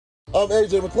I'm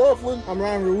AJ McLaughlin. I'm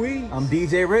Ryan Ruiz. I'm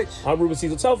DJ Rich. I'm Ruben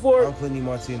Cesar Telford. I'm Clinton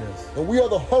Martinez. And we are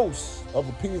the hosts of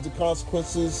Opinions and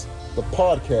Consequences, the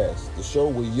podcast, the show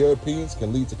where your opinions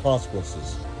can lead to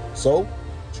consequences. So,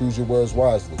 choose your words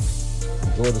wisely.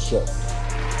 Enjoy the show.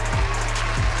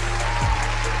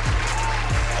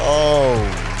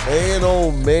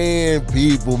 Oh man,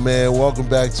 people, man. Welcome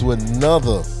back to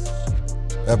another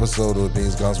episode of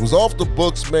Opinions and Consequences. Off the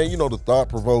books, man. You know, the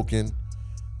thought-provoking,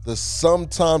 the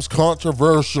sometimes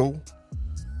controversial,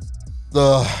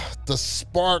 the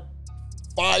spark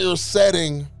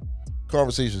fire-setting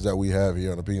conversations that we have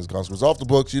here on Opinions and Consequences. Off the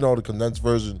books, you know, the condensed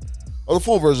version or the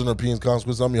full version of Opinions and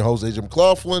Consequences. I'm your host, AJ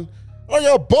McLaughlin. I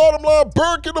got Bottom Line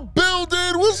Burke in the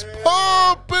building. What's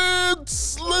poppin',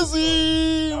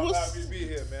 Slizzy? I'm happy to be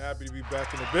here, man. Happy to be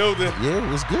back in the building.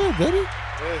 Yeah, what's good, baby?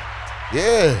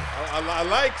 Yeah. I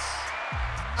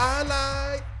I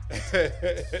like.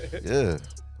 Yeah,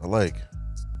 I like.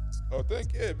 Oh,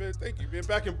 thank you. Being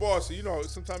back in Boston, you know,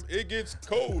 sometimes it gets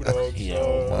cold.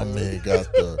 Yo,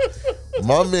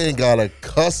 my man got a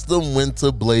custom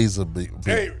winter blazer.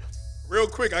 Hey, real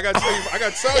quick, I gotta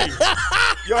tell you.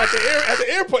 Yo, at the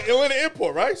airport, Atlanta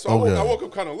airport, right? So I woke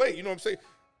up kind of late. You know what I'm saying?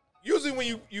 Usually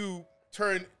when you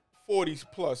turn 40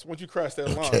 plus, once you crash that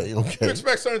line, you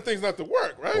expect certain things not to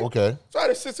work, right? Okay. So I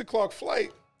had a 6 o'clock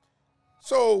flight.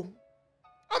 So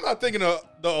I'm not thinking the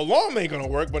alarm ain't gonna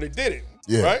work, but it didn't.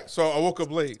 Yeah. Right? So I woke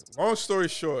up late. Long story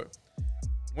short,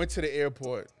 went to the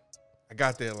airport. I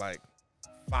got there like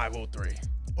 5:03.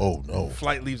 Oh no.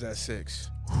 Flight leaves at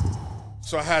 6.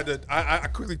 So I had to. I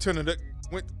quickly turned it.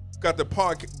 Got the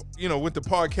with the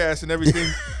podcast and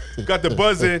everything. Got the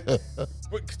buzz in.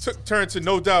 Turned to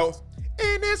No Doubt.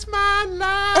 And it's my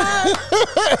life.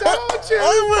 Don't you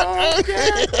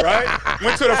forget. Right?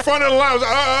 Went to the front of the line. I was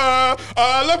like,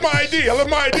 I left my ID. I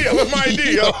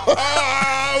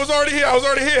was already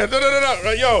here.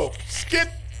 Right, yo, skip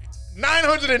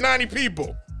 990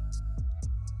 people.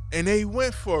 And they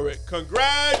went for it.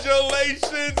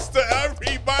 Congratulations to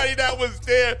everybody that was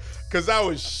there, because I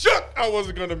was shook I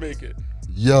wasn't going to make it.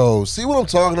 Yo, see what I'm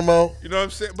talking about? You know what I'm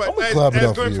saying? But I'm gonna clap it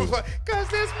up for you. Because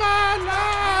it's my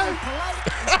life.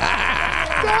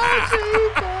 Don't you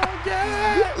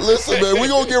forget. Listen, man, we're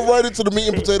going to get right into the meat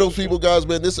and potatoes, people, guys,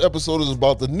 man. This episode is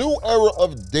about the new era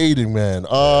of dating, man.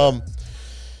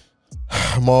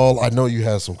 Jamal, I know you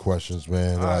had some questions,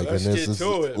 man. Let's get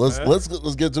to it. Let's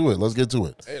get to it. Let's get to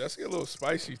it. Hey, let's get a little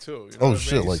spicy too. You know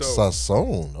like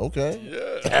sazon. Okay.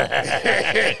 Yeah.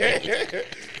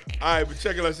 All right, but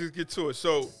check it. Let's just get to it.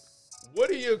 So, what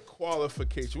are your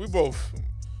qualifications? We both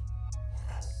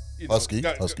husky,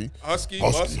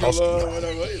 muscular,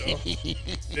 whatever. You know,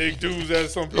 big dudes,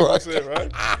 as some people say,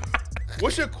 right?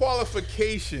 What's your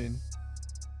qualification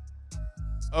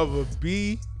of a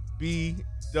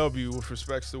BBW with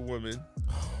respects to women?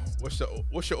 What's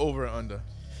your over and under?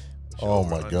 Oh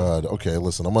my God. Okay,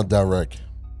 listen, I'm gonna direct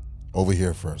over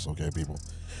here first, okay, people.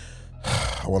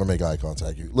 I want to make eye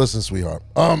contact. Listen, sweetheart.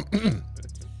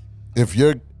 If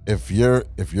your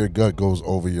gut goes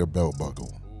over your belt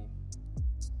buckle,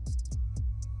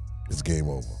 it's game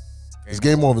over. It's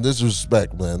game over. This is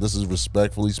respect, man. This is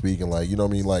respectfully speaking. Like, you know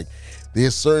what I mean? Like,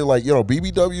 there's certain, like, you know,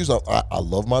 BBWs. I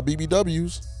love my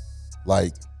BBWs.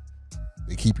 Like,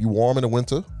 they keep you warm in the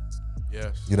winter.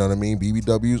 Yes. You know what I mean?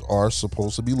 BBWs are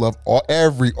supposed to be loved.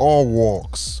 All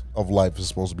walks of life is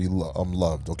supposed to be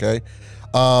loved. Okay.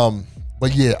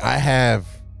 But yeah, I have.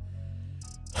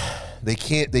 They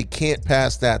can't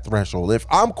pass that threshold. If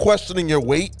I'm questioning your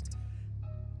weight,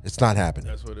 it's not happening.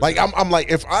 That's what it is. I'm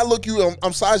like, if I look you,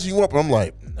 I'm sizing you up, and I'm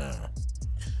like, nah.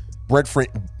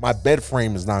 My bed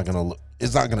frame is not gonna.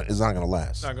 It's not gonna last.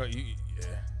 It's not gonna.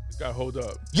 It's gotta hold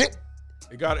up. Yeah.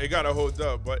 It gotta hold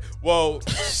up. But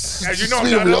as you know, I'm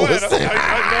down in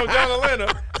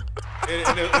Atlanta.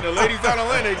 And the ladies down in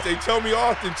Atlanta, they tell me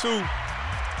often too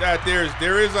that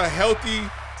there is a healthy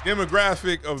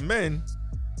demographic of men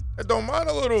that don't mind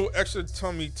a little extra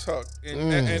tummy tuck,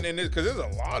 and because there's a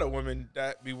lot of women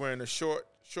that be wearing the short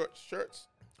shirts.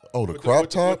 Oh, the crop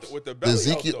top with the belly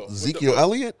Ezekiel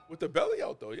Elliott with the belly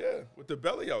out though, yeah, with the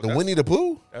belly out. The Winnie the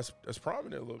Pooh. That's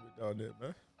prominent a little bit down there,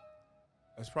 man.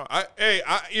 That's prominent.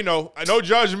 I no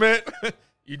judgment.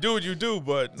 You do what you do,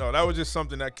 but no, that was just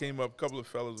something that came up. A couple of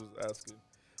fellas was asking,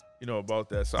 about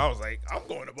that. So I was like, I'm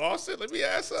going to Boston. Let me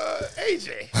ask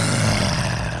AJ.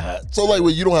 So like,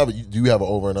 well, you don't have do you have an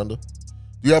over and under? Do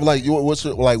you have like what's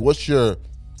your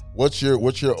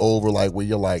over, like where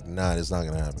you're like, nah, it's not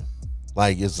gonna happen.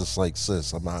 Like, it's just like,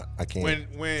 sis, I can't.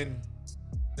 When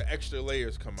the extra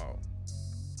layers come out,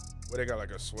 where they got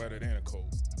like a sweater and a coat.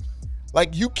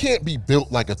 Like, you can't be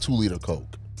built like a 2-liter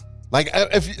Coke. Like,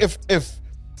 if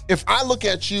if I look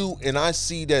at you and I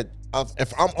see that,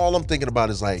 if I'm all I'm thinking about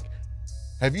is like,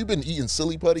 have you been eating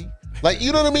silly putty? Like,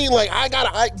 you know what I mean? Like,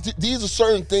 these are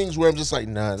certain things where I'm just like,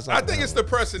 nah. I think it's the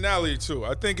personality too.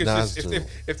 I think it's just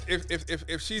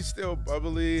if she's still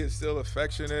bubbly and still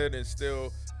affectionate and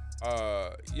still,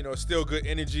 still good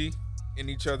energy in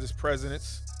each other's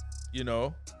presence, I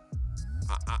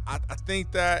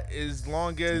think that as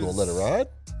long as you gonna let it ride.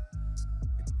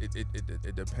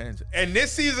 It depends. And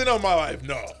this season of my life,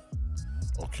 no.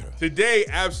 Okay. Today,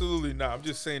 absolutely not. I'm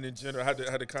just saying in general. I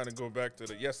had to kind of go back to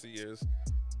the yesteryears,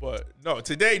 but no.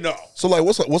 Today, no. So like,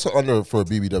 what's an under for a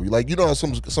BBW? Like, you know how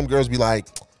some girls be like,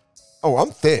 "Oh,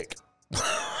 I'm thick."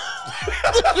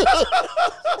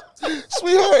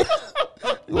 Sweetheart,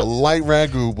 you a light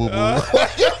ragu, boo boo.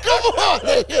 Come on,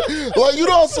 like, you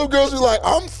know how some girls be like,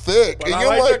 "I'm thick," but and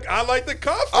I like the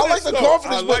confidence. I like the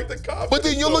confidence. I like the confidence. But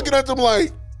then you're looking at them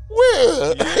like,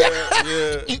 where?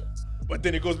 Yeah. But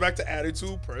then it goes back to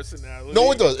attitude, personality.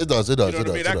 No, it does. You know what I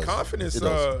mean? That confidence,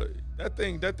 that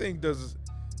thing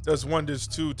does wonders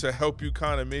too to help you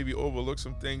kind of maybe overlook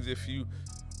some things if you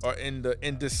are in the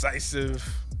indecisive,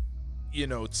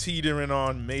 teetering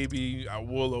on maybe I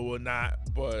will or will not.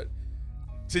 But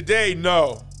today,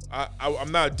 no,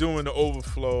 I'm not doing the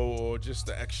overflow or just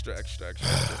the extra.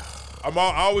 I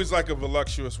always like a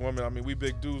voluptuous woman. I mean, we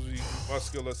big dudes, we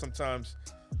muscular. Sometimes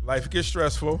life gets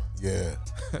stressful. Yeah.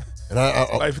 And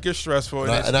life gets stressful,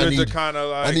 and it's good to kind of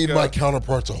like. I need my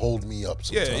counterpart to hold me up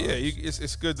sometimes. Yeah.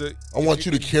 It's good to. I want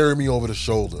you to carry me over the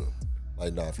shoulder.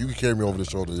 Like, nah, if you can carry me over the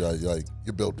shoulder, like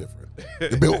you're built different.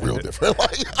 You're built real different.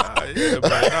 Like,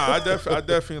 I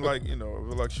definitely like a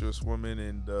voluptuous woman,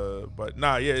 and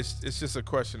it's just a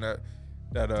question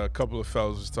that a couple of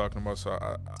fellas was talking about. So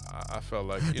I felt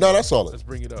like that's solid. Let's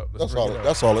bring it up. That's solid.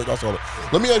 That's solid.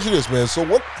 Let me ask you this, man. So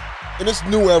what in this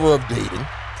new era of dating?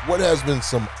 What has been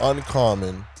some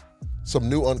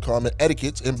new uncommon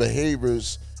etiquettes and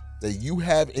behaviors that you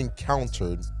have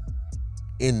encountered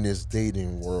in this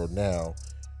dating world now?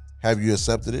 Have you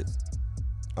accepted it?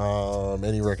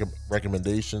 Any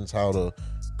recommendations how to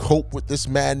cope with this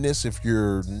madness if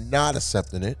you're not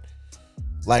accepting it?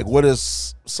 Like, what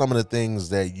is some of the things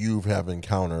that you have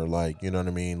encountered, like, you know what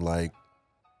I mean, like,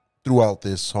 throughout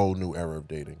this whole new era of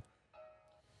dating?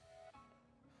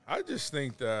 I just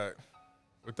think that,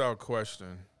 without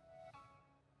question,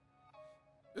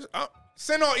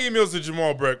 send all emails to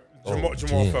Jamal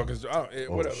Jamal Falcons.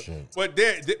 Whatever. Shit. But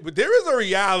there is a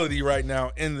reality right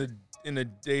now in the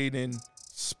dating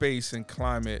space and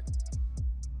climate.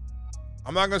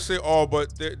 I'm not gonna say all,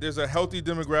 but there's a healthy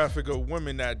demographic of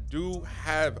women that do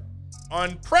have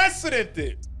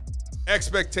unprecedented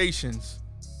expectations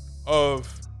of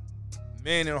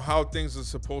men and how things are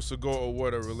supposed to go, or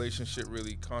what a relationship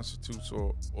really constitutes,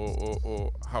 or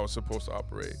how it's supposed to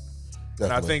operate.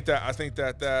 Definitely. And I think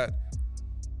that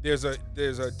there's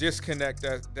a disconnect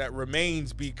that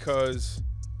remains, because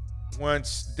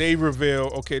once they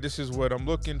reveal, okay, this is what I'm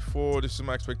looking for, this is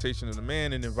my expectation of the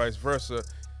man, and then vice versa,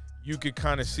 you could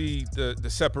kind of see the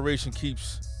separation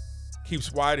keeps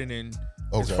widening.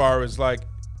 Okay. As far as like,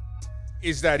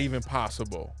 is that even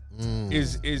possible?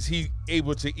 Is he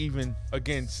able to even,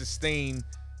 again, sustain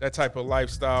that type of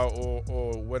lifestyle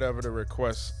or whatever the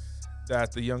request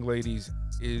that the young ladies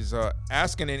is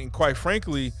asking? And quite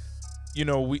frankly,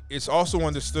 it's also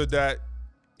understood that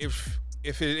if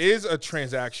it is a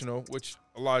transactional, which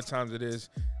a lot of times it is,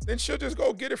 then she'll just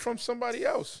go get it from somebody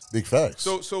else. Big facts.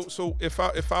 So if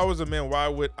I was a man, why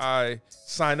would I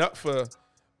sign up for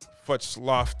such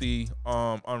lofty,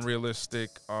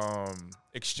 unrealistic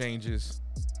exchanges?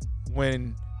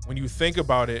 When you think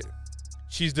about it,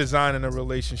 she's designing a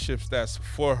relationship that's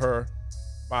for her,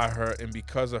 by her, and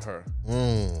because of her.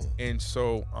 And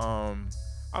so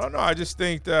I don't know. I just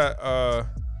think that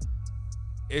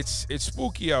it's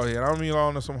spooky out here. I don't mean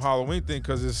on some Halloween thing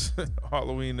because it's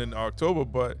Halloween in October,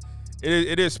 but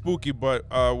it is spooky. But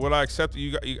what I accept,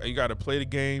 you got to play the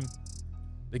game.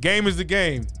 The game is the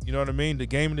game. You know what I mean? The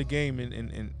game and the game,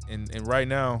 and right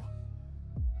now,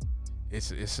 it's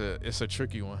a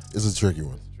tricky one. It's a tricky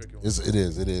one. It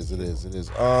is. Yeah,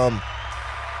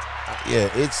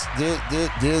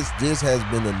 this has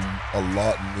been a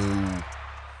lot new.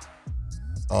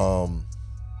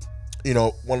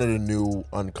 One of the new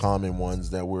uncommon ones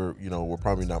that we're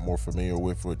probably not more familiar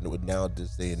with now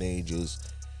this day and age is,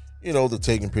 the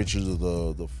taking pictures of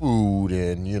the food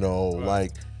and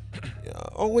like,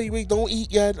 oh wait, don't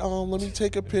eat yet. Let me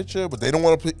take a picture. But they don't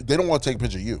want to take a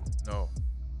picture of you.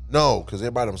 No, because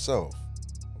they're by themselves.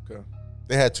 Okay.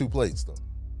 They had 2 plates though.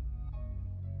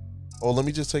 Oh, let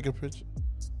me just take a picture.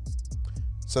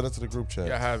 Send it to the group chat.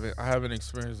 Yeah, I haven't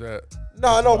experienced that. No,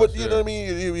 I know, but you know what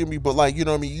I mean. But like, you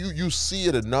know what I mean. You see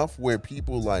it enough where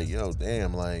people like, yo,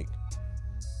 damn, like,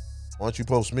 why don't you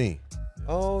post me? Yeah.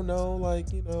 Oh no,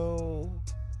 like, you know,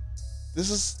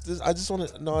 this. I just want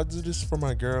to. No, I do this for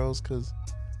my girls because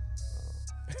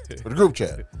for the group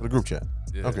chat. For the group chat.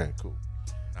 Yeah. Okay, cool.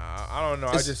 I don't know.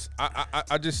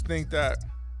 I just think that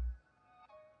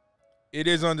it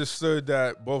is understood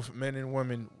that both men and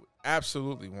women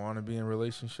absolutely want to be in a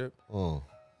relationship,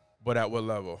 but at what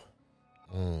level?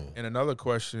 And another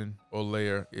question or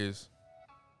layer is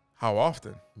how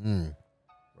often?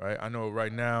 Right? I know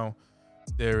right now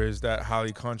there is that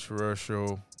highly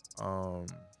controversial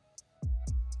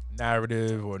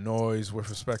narrative or noise with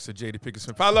respect to Jada Pinkett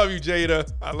Smith. I love you, Jada.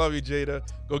 I love you, Jada.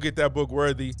 Go get that book,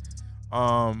 Worthy.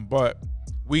 But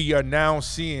we are now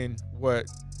seeing what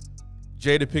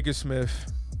Jada Pinkett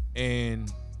Smith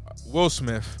and Will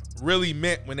Smith really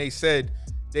meant when they said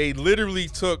they literally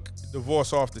took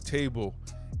divorce off the table.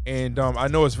 And I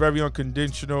know it's very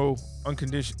conventional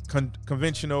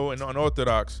and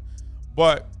unorthodox,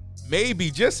 but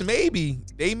maybe, just maybe,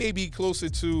 they may be closer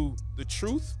to the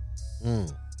truth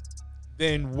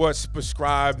than what's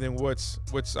prescribed and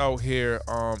what's out here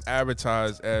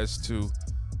advertised as to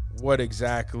what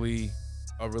exactly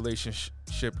a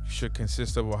relationship should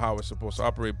consist of or how it's supposed to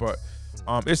operate. But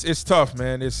it's tough,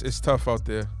 man. It's tough out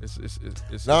there.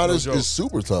 It's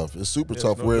super tough. It's super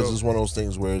tough. Whereas it's one of those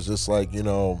things where it's just like, you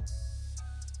know,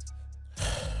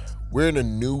 we're in a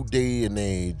new day and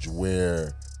age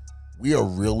where we are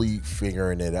really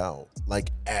figuring it out,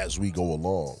 like, as we go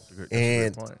along.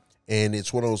 And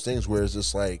it's one of those things where it's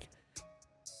just like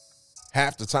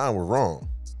half the time we're wrong.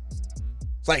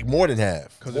 It's like more than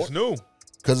half. Because it's new.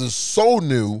 Because it's so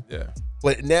new. Yeah.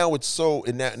 But now it's so,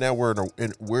 and now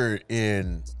we're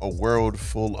in a world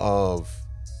full of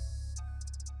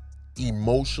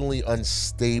emotionally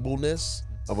unstableness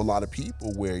of a lot of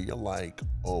people, where you're like,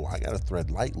 oh, I gotta tread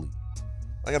lightly.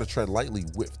 I gotta tread lightly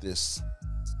with this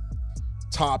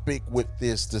topic, with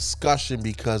this discussion,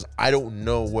 because I don't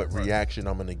know what reaction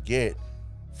I'm gonna get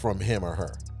from him or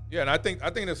her. Yeah, and I think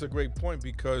that's a great point,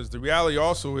 because the reality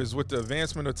also is with the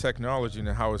advancement of technology and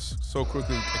how it's so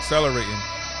quickly accelerating,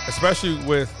 especially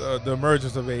with the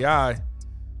emergence of AI,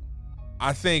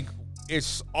 I think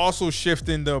it's also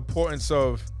shifting the importance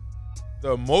of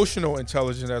the emotional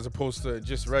intelligence as opposed to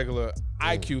just regular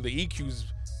IQ. The EQ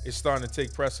is starting to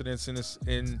take precedence,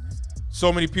 and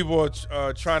so many people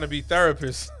are trying to be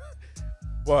therapists,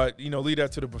 but leave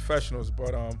that to the professionals.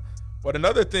 But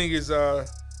another thing is,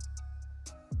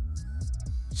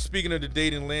 speaking of the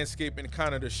dating landscape and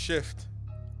kind of the shift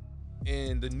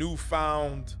in the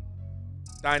newfound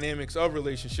dynamics of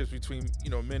relationships between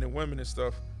men and women and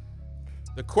stuff,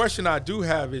 the question I do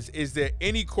have is there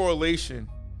any correlation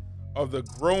of the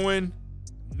growing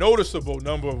noticeable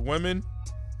number of women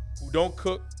who don't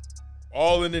cook,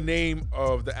 all in the name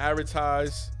of the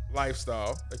advertised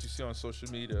lifestyle that you see on social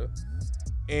media,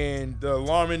 and the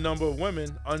alarming number of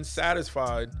women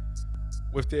unsatisfied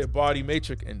with their body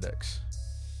matrix index?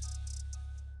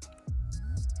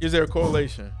 Is there a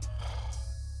correlation?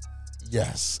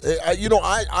 Yes.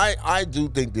 I do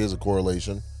think there's a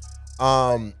correlation.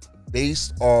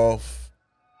 Based off,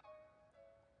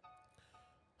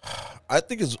 I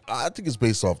think it's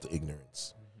based off the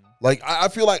ignorance. Like, I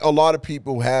feel like a lot of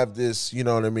people have this, you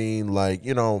know what I mean? Like,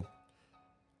 I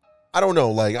don't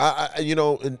know. Like,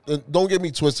 and don't get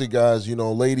me twisted, guys.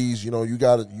 Ladies, you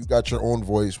got your own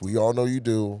voice. We all know you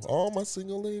do. All my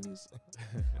single ladies.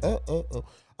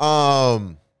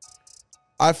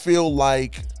 I feel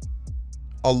like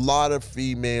a lot of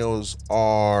females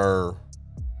are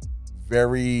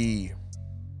very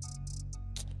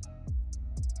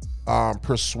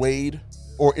persuade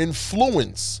or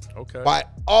influenced by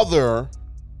other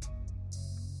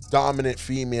dominant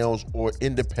females or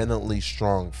independently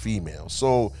strong females.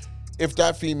 So if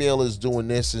that female is doing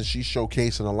this and she's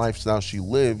showcasing a lifestyle she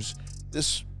lives,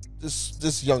 this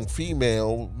young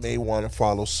female may want to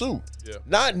follow suit. Yeah.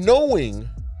 Not knowing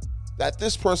that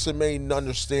this person may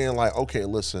understand, like, okay,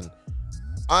 listen,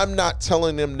 I'm not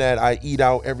telling them that I eat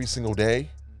out every single day,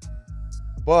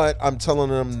 but I'm telling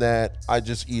them that I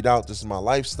just eat out. This is my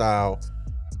lifestyle.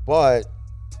 But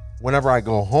whenever I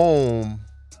go home,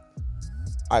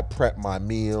 I prep my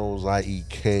meals. I eat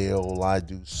kale. I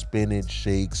do spinach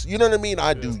shakes. You know what I mean?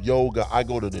 I do yoga. I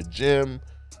go to the gym,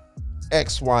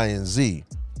 X, Y, and Z.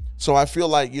 So I feel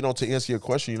like, to answer your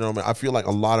question, I feel like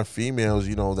a lot of females,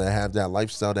 that have that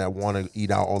lifestyle, that want to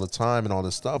eat out all the time and all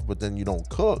this stuff, but then you don't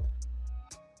cook,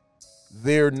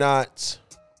 they're not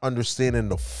understanding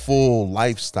the full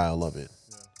lifestyle of it.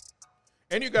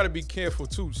 And you got to be careful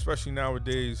too, especially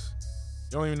nowadays.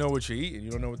 You don't even know what you're eating.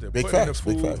 You don't know what they're Big putting facts, in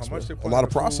the food, big facts, how much man. they're A putting lot in of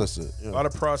the food. processed it. Yeah. A lot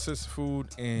of processed food,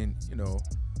 and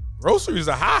groceries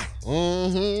are high.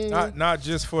 Mm-hmm. Not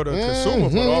just for the consumer,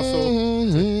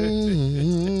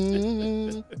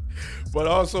 but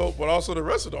also the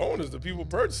rest of the owners, the people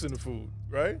purchasing the food,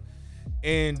 right?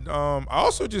 And I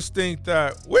also just think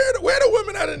that where the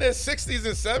women at in their 60s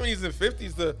and 70s and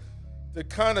 50s to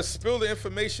kind of spill the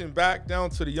information back down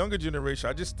to the younger generation.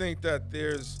 I just think that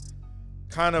there's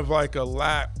kind of like a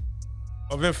lack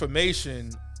of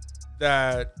information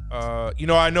that I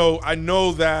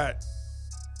know that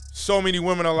so many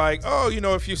women are like, oh,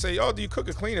 if you say, oh, do you cook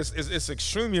or clean? It's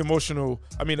extremely emotional.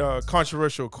 I mean, a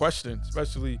controversial question,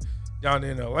 especially down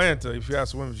in Atlanta. If you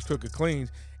ask women if you cook or clean,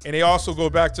 and they also go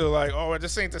back to like, oh,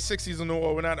 this ain't the 60s no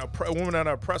more. Women are not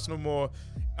oppressed no more.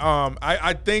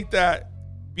 I think that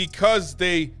because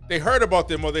they heard about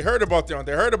them, or they heard about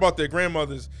their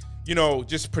grandmothers,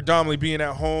 just predominantly being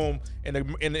at home,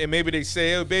 and maybe they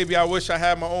say, oh, baby, I wish I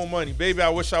had my own money. Baby, I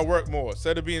wish I worked more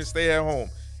instead of being stay at home.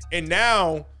 And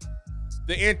now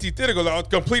the antithetical, the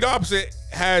complete opposite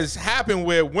has happened,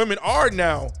 where women are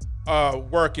now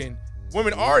working.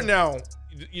 Women are now,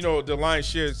 the lion's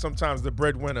share, sometimes the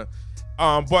breadwinner.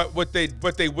 But what they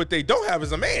don't have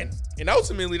is a man. And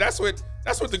ultimately that's what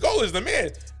the goal is, the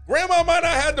man. Grandma might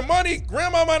not have the money,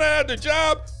 grandma might not have the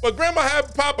job, but grandma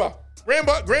had papa.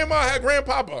 Grandma had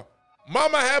grandpapa.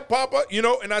 Mama had papa,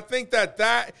 and I think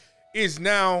that is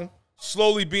now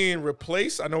slowly being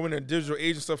replaced. I know in the digital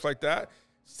age and stuff like that,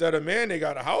 instead of man, they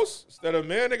got a house. Instead of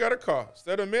man, they got a car.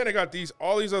 Instead of man, they got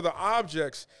all these other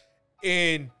objects.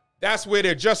 And that's where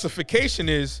their justification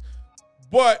is.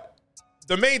 But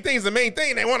the main thing is the main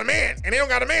thing. They want a man, and they don't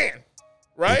got a man,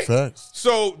 right?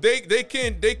 So they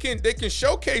can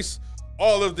showcase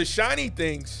all of the shiny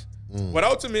things. But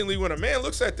ultimately, when a man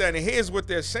looks at that and hears what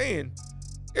they're saying,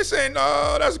 it's saying,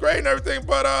 "Oh, that's great and everything,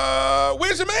 but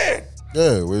where's your man?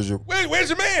 Yeah, where's your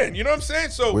man? You know what I'm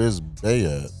saying? So where's Bay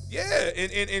at? Yeah,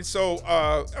 and so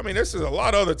I mean, this is a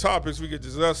lot of other topics we could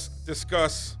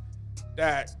discuss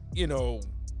that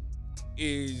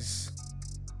is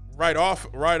right off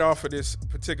of this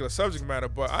particular subject matter.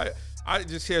 But I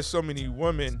just hear so many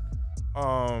women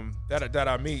that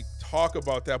I meet talk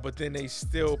about that, but then they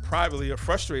still privately are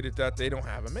frustrated that they don't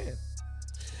have a man.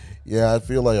 Yeah, I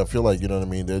feel like you know what I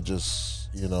mean. They're just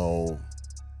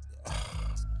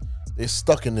they're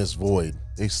stuck in this void.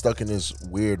 They're stuck in this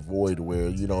weird void where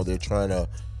they're trying to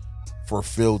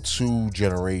fulfill two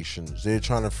generations. They're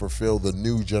trying to fulfill the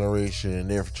new generation, and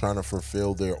they're trying to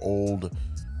fulfill their old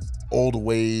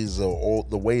ways or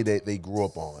the way that they grew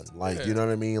up on. Like, yeah. You know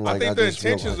what I mean? Like, I think the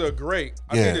intentions are great.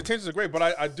 I think the intentions are great, but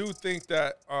I do think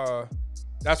that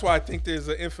that's why I think there's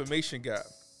an information gap.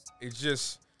 It's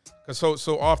just because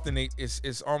so often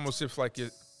it's almost if like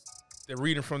they're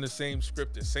reading from the same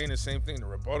script, they're saying the same thing, the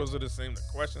rebuttals are the same, the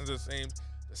questions are the same,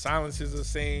 the silences are the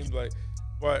same. Like,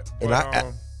 but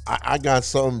I got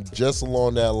something just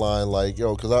along that line, like,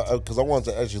 because I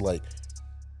wanted to actually like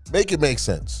make it make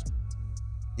sense.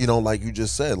 Like you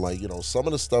just said, like, some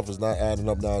of the stuff is not adding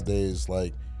up nowadays.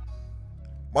 Like,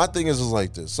 my thing is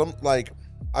like this.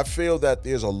 I feel that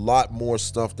there's a lot more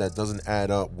stuff that doesn't add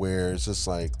up where it's just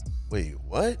like, wait,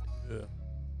 what? Yeah.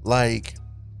 Like,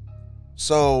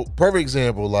 so perfect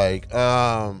example, like,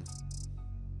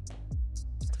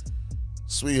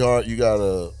 sweetheart, you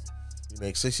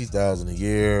make $60,000 a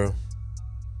year.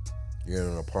 You're in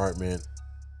an apartment,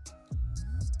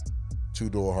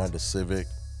 2-door Honda Civic,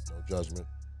 no judgment.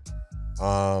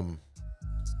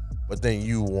 But then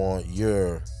you want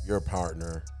your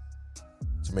partner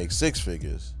to make 6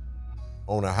 figures,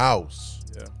 own a house,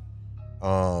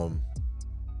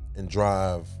 and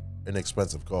drive an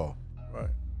expensive car.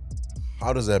 Right.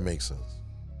 How does that make sense?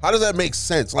 How does that make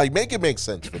sense? Like, make it make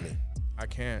sense for me. I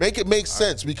can't make it make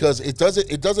sense because it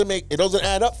doesn't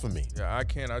add up for me. Yeah, I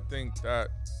can't. I think that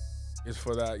is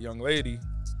for that young lady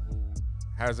who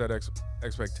has that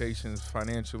expectations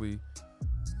financially,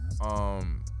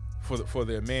 for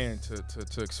their man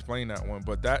to explain that one.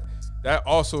 But that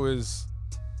also is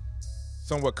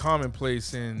somewhat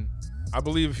commonplace in. I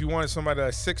believe if you wanted somebody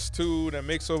that's 6'2", that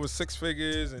makes over 6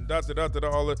 figures and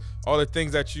all the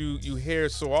things that you hear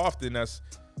so often that's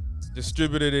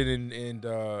distributed and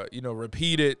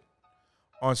repeated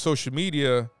on social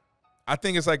media, I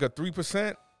think it's like a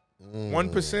 3%,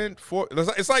 1%,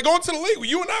 4%. It's like going to the league.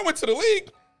 You and I went to the league.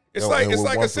 It's like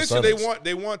essentially they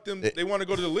want to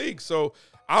go to the league. So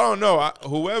I don't know.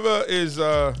 Whoever is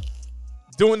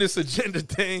doing this agenda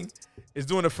thing is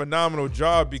doing a phenomenal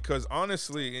job, because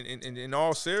honestly, in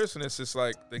all seriousness, it's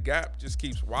like the gap just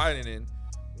keeps widening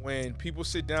when people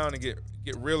sit down and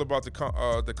get real about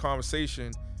the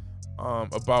conversation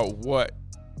about what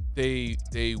they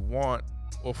want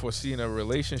or foresee in a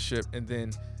relationship, and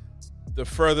then the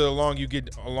further along you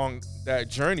get along that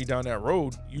journey down that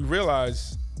road, you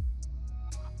realize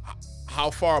how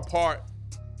far apart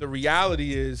the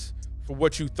reality is for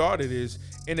what you thought it is.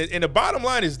 And the bottom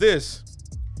line is this: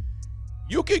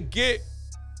 you could get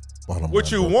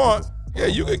what you want. Yeah,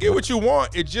 you could get what you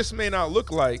want. It just may not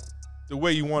look like the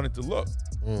way you want it to look,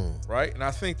 right? And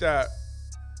I think that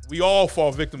we all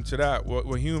fall victim to that.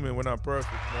 We're human. We're not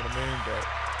perfect. You know what I mean? But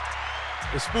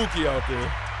it's spooky out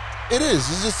there. It is.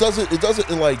 It just doesn't. It doesn't,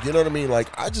 like, you know what I mean. Like,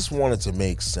 I just want it to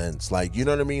make sense. Like, you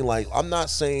know what I mean. Like, I'm not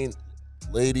saying,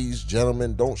 ladies,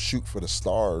 gentlemen, don't shoot for the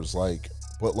stars. Like,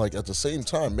 but like at the same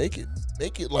time, make it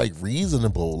like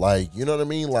reasonable. Like, you know what I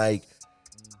mean. Like,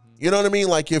 you know what I mean.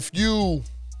 Like, if you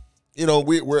know,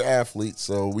 we're athletes,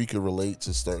 so we can relate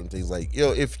to certain things. Like,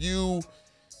 yo, if you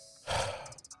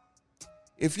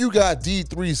got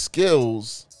D3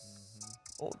 skills,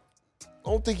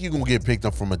 don't think you're gonna get picked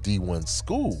up from a D1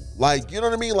 school. Like, you know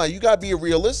what I mean? Like, you gotta be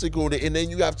realistic on it, and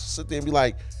then you have to sit there and be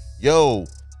like, yo,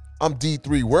 I'm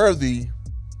D3 worthy.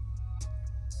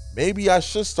 Maybe I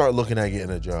should start looking at getting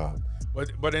a job.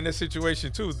 But in this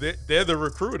situation too, they're the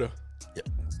recruiter. Yeah.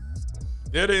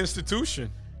 They're the institution.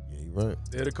 Yeah, you're right.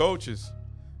 They're the coaches.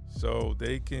 So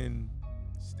they can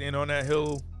stand on that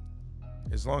hill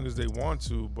as long as they want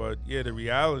to. But yeah, the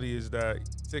reality is that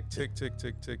tick, tick, tick,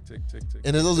 tick, tick, tick, tick, tick.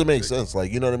 And it doesn't make sense.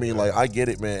 Like, you know what I mean? Like, I get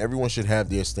it, man. Everyone should have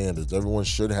their standards. Everyone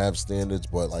should have standards.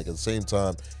 But like at the same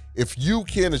time, if you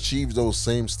can't achieve those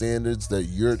same standards that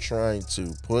you're trying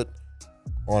to put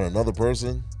on another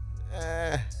person,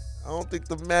 I don't think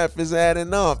the math is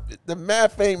adding up. The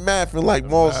math ain't mathing, like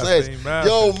Maul says.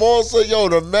 Yo, Maul said, yo,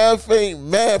 the math ain't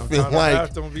mathing. Like,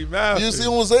 math don't be mathing. You see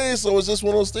what I'm saying? So it's just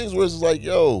one of those things where it's just like,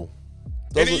 yo.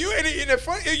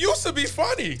 It used to be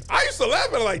funny. I used to laugh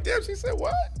at it like, damn, she said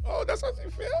what? Oh, that's how she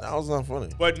feel? That was not funny.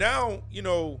 But now, you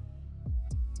know,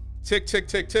 tick, tick,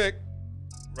 tick, tick,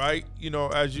 right? You know,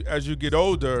 as you get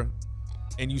older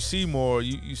and you see more,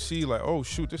 you see like, oh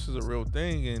shoot, this is a real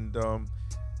thing, and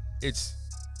it's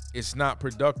not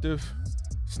productive.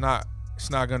 It's not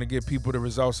gonna get people the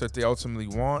results that they ultimately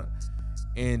want.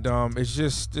 And it's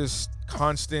just this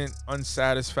constant,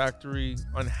 unsatisfactory,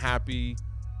 unhappy,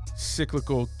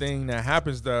 cyclical thing that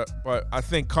happens. But I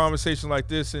think conversation like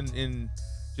this and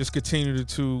just continue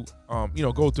to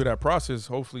go through that process,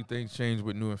 hopefully things change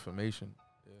with new information.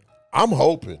 Yeah. I'm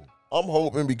hoping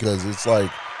because it's like,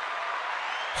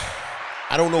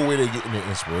 I don't know where they're getting their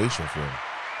inspiration from.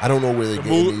 I don't know where they're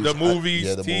getting the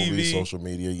movies, the TV, movies, social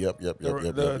media. Yep.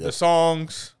 The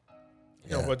songs.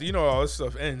 You know, but all this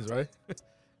stuff ends, right?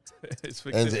 It's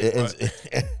fictitious.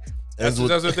 That's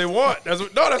what they want. That's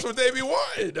what they be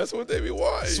wanting. That's what they be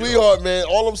wanting. Sweetheart, man,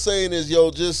 all I'm saying is,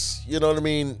 yo, just, you know what I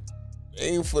mean,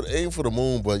 aim for the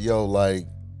moon, but yo, like,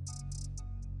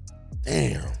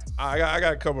 damn. I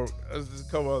got a couple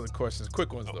other questions,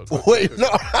 quick ones though. Wait, no,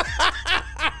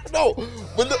 no,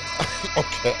 but no.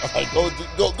 Okay, all right, go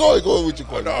ahead with your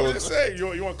question. No, I'm just saying,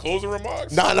 you want closing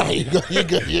remarks? No, you good.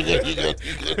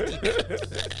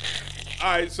 All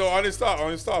right, so on this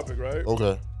topic, right?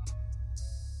 Okay.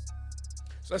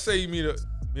 So let's say you meet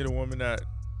a woman that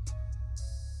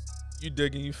you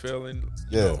digging, you feeling,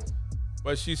 yeah,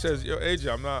 but she says, "Yo,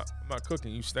 AJ, I'm not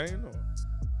cooking. You staying or?"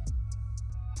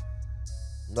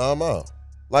 No, I'm out.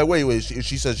 Like, wait.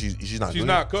 She says she's not. She's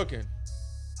not cooking.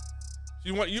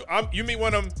 She want you. You meet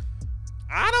one of them.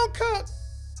 I don't cook.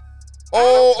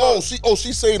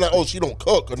 She's saying like, she don't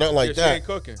cook or nothing like that. She ain't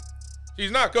cooking.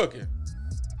 She's not cooking.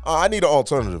 I need an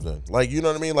alternative then. Like, you know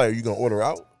what I mean? Like, are you gonna order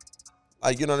out?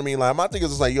 Like, you know what I mean? Like, my thing is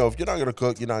just like, yo, if you're not gonna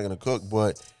cook, you're not gonna cook.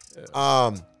 But,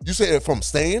 you say it from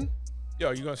staying?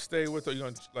 Yo, you gonna stay with her? You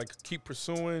gonna like keep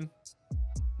pursuing?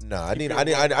 No, I need to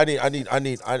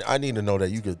know that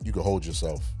you could hold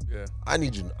yourself. Yeah. I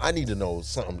need to know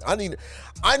something. I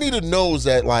need to know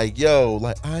that, like, yo,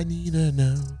 like, I need to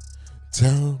know.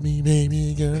 Tell me,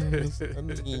 baby girl.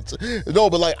 No,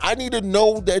 but like, I need to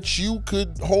know that you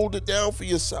could hold it down for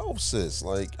yourself, sis.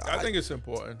 Like, I think it's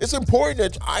important. It's important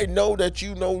that I know that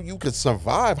you could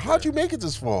survive. How'd you make it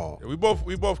this far? Yeah, we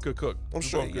both could cook. I'm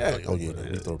sure. Yeah. Oh yeah.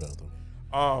 We throw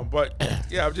down. But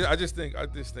yeah, I just think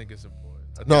it's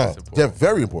important. They're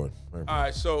very important. Very important. All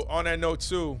right. So on that note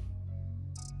too,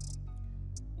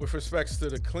 with respects to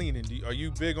the cleaning, are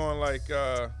you big on like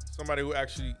somebody who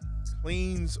actually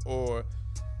cleans, or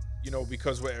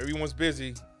because everyone's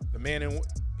busy, the man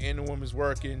and the woman's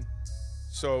working?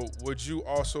 So would you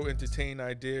also entertain the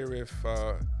idea if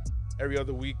every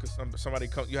other week or somebody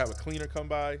you have a cleaner come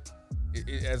by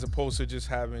as opposed to just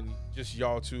having just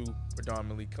y'all two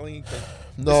predominantly clean?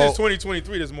 No, this is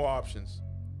 2023. There's more options.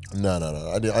 No.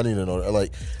 I need to know.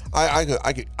 Like,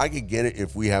 I could get it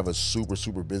if we have a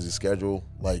super busy schedule,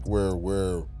 like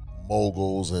we're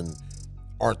moguls and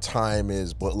our time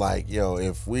is. But like, yo,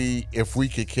 if we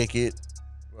could kick it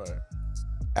Right.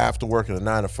 after working a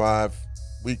 9 to 5,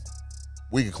 we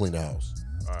could clean the house.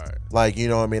 All right. Like, you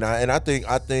know what I mean? I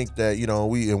think that, you know,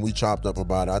 we chopped up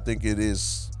about it. I think it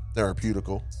is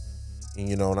therapeutical, and,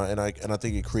 you know, and I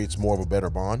think it creates more of a better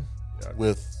bond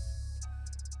with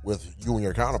you and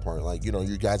your counterpart. Like, you know,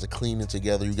 you guys are cleaning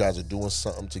together, you guys are doing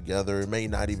something together. It may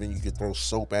not even, you could throw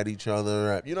soap at each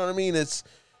other. You know what I mean? It's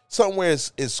something where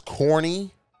it's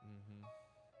corny.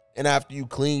 And after you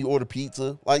clean, you order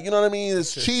pizza. Like, you know what I mean?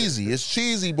 It's cheesy. It's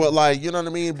cheesy, but like, you know what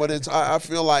I mean? But it's I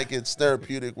feel like it's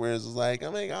therapeutic, where it's like,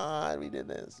 oh my God, we did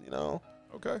this, you know?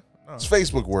 Okay. No. It's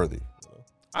Facebook worthy.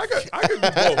 I could do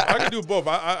both. I could do both.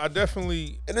 I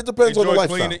definitely, and it depends on the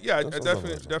lifestyle. Cleaning. Yeah, I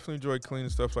definitely enjoy cleaning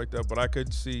stuff like that. But I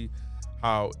could see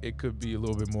how it could be a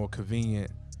little bit more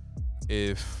convenient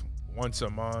if once a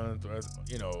month, or,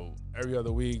 you know, every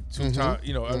other week, 2 times,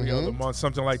 you know, every other month,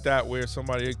 something like that, where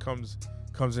somebody comes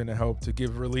in to help to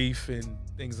give relief and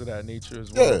things of that nature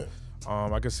as well. Yeah.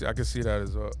 I can see that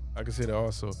as well. I can see that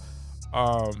also.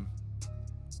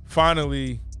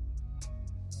 Finally,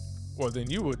 well, then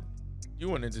you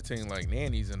wouldn't entertain like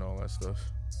nannies and all that stuff.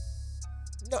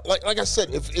 No, like I said,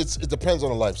 it depends on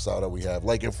the lifestyle that we have.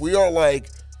 Like, if we are like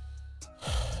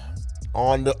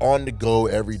on the go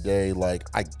every day, like,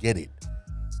 I get it,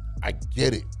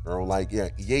 bro. Like, yeah,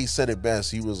 Ye said it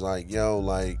best. He was like, yo,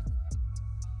 like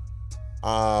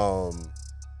the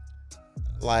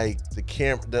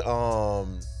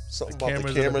something about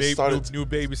the camera started new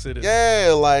babysitter.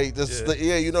 Yeah, like this.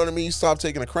 Yeah. You know what I mean. You stop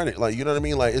taking the credit. Like, you know what I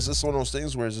mean. Like, it's just one of those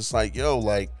things where it's just like, yo,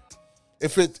 like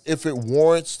if it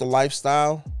warrants the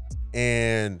lifestyle,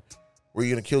 and where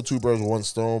you're gonna kill 2 birds with 1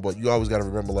 stone, but you always got to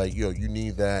remember, like, yo, you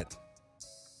need that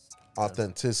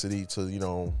authenticity to, you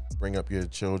know, bring up your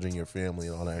children, your family,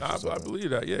 and all that. I believe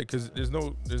that. Yeah, because there's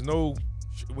no.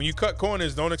 When you cut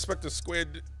corners, don't expect a square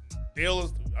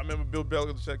deal. I remember Bill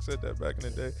Belichick said that back in the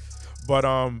day. But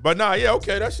nah, yeah,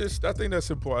 okay. That's just, I think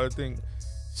that's important. I think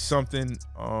something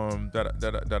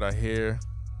that I hear,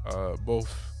 both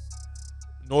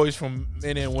noise from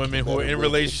men and women who are in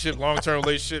relationship, long-term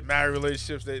relationship, married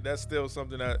relationships. That's still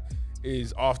something that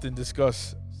is often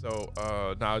discussed. So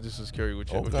I just was curious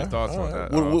with your thoughts on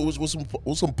that.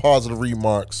 What's some positive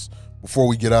remarks before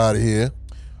we get out of here?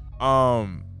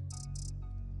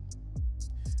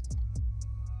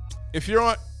 If you're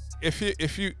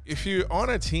on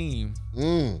a team,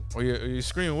 or you're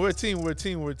screaming, we're a team,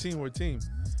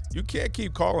 you can't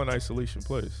keep calling isolation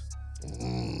plays.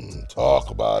 Talk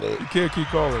about it. You can't keep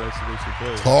calling isolation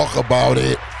plays. Talk about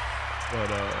it. But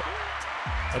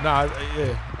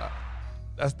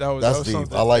that was deep.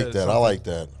 something. I like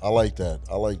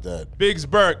that. Biggs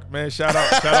Burke, man. Shout out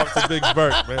to Biggs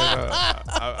Burke, man.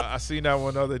 I seen that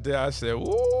one the other day. I said,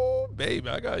 "Woo, baby,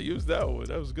 I gotta use that one.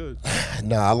 That was good."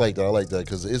 Nah, I like that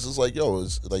because it's just like, yo,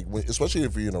 it's like, especially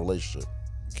if you're in a relationship,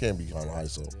 you can't be kind of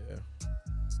ISO. Yeah.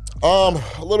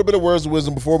 A little bit of words of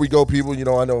wisdom before we go, people. You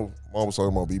know, I know Mom was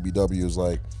talking about BBW. Is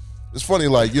like, it's funny,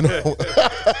 like, you know,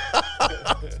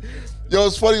 yo,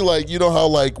 it's funny, like, you know how,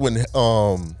 like, when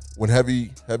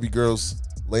heavy girls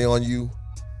lay on you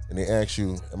and they ask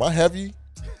you, "Am I heavy?"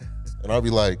 And I'll be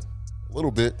like, a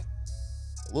little bit.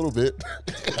 More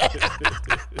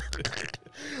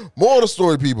of the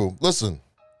story, people. Listen,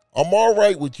 I'm all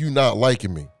right with you not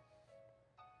liking me.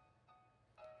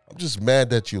 I'm just mad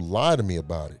that you lied to me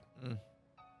about it.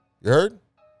 You heard?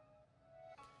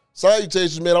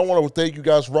 Salutations, man. I want to thank you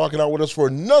guys for rocking out with us for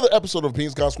another episode of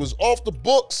Opinions Consequences Off the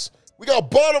Books. We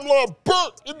got Bottom Line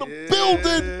Burt in the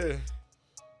building.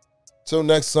 Till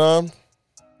next time,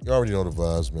 you already know the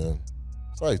vibes, man.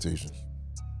 Salutations.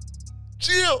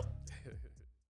 Chill.